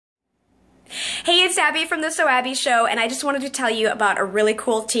Hey, it's Abby from the So Abby Show, and I just wanted to tell you about a really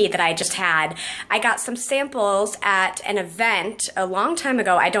cool tea that I just had. I got some samples at an event a long time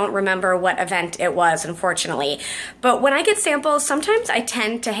ago. I don't remember what event it was, unfortunately. But when I get samples, sometimes I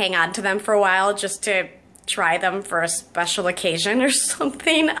tend to hang on to them for a while just to try them for a special occasion or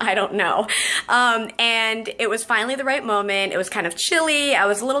something. I don't know. And it was finally the right moment. It was kind of chilly. I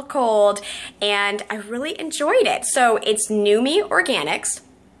was a little cold, and I really enjoyed it. So it's Numi Organics.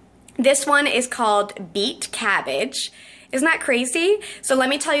 This one is called Beet Cabbage. Isn't that crazy? So let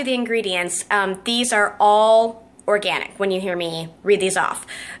me tell you the ingredients. These are all organic when you hear me read these off.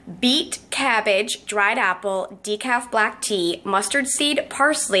 Beet, cabbage, dried apple, decaf black tea, mustard seed,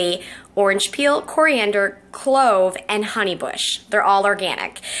 parsley, orange peel, coriander, clove, and honeybush. They're all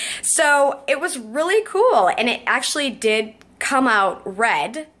organic. So it was really cool, and it actually did come out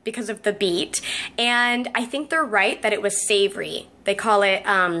red because of the beet, and I think they're right that it was savory. They call it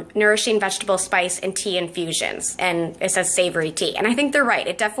nourishing vegetable spice and tea infusions, and it says savory tea, and I think they're right.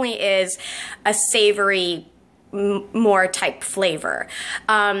 It definitely is a savory more type flavor.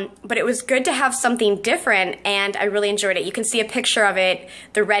 But it was good to have something different, and I really enjoyed it. You can see a picture of it,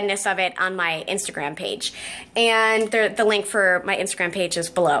 the redness of it, on my Instagram page. And the link for my Instagram page is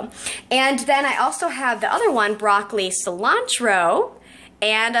below. And then I also have the other one, broccoli cilantro,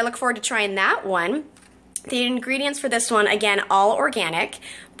 and I look forward to trying that one. The ingredients for this one, again, all organic.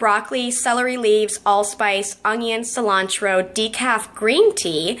 Broccoli, celery leaves, allspice, onion, cilantro, decaf green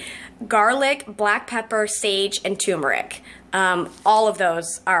tea, garlic, black pepper, sage, and turmeric. All of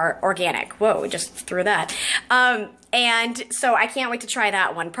those are organic. Whoa, just threw that. And so I can't wait to try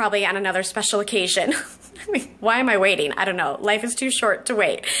that one, probably on another special occasion. I mean, why am I waiting? I don't know. Life is too short to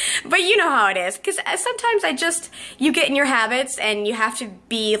wait. But you know how it is, because sometimes you get in your habits and you have to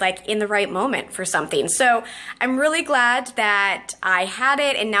be like in the right moment for something. So I'm really glad that I had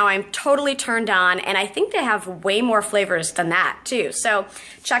it, and now I'm totally turned on, and I think they have way more flavors than that too. So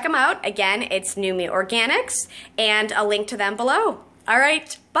check them out. Again, it's Numi Organics, and I'll link to them below. All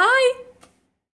right, bye.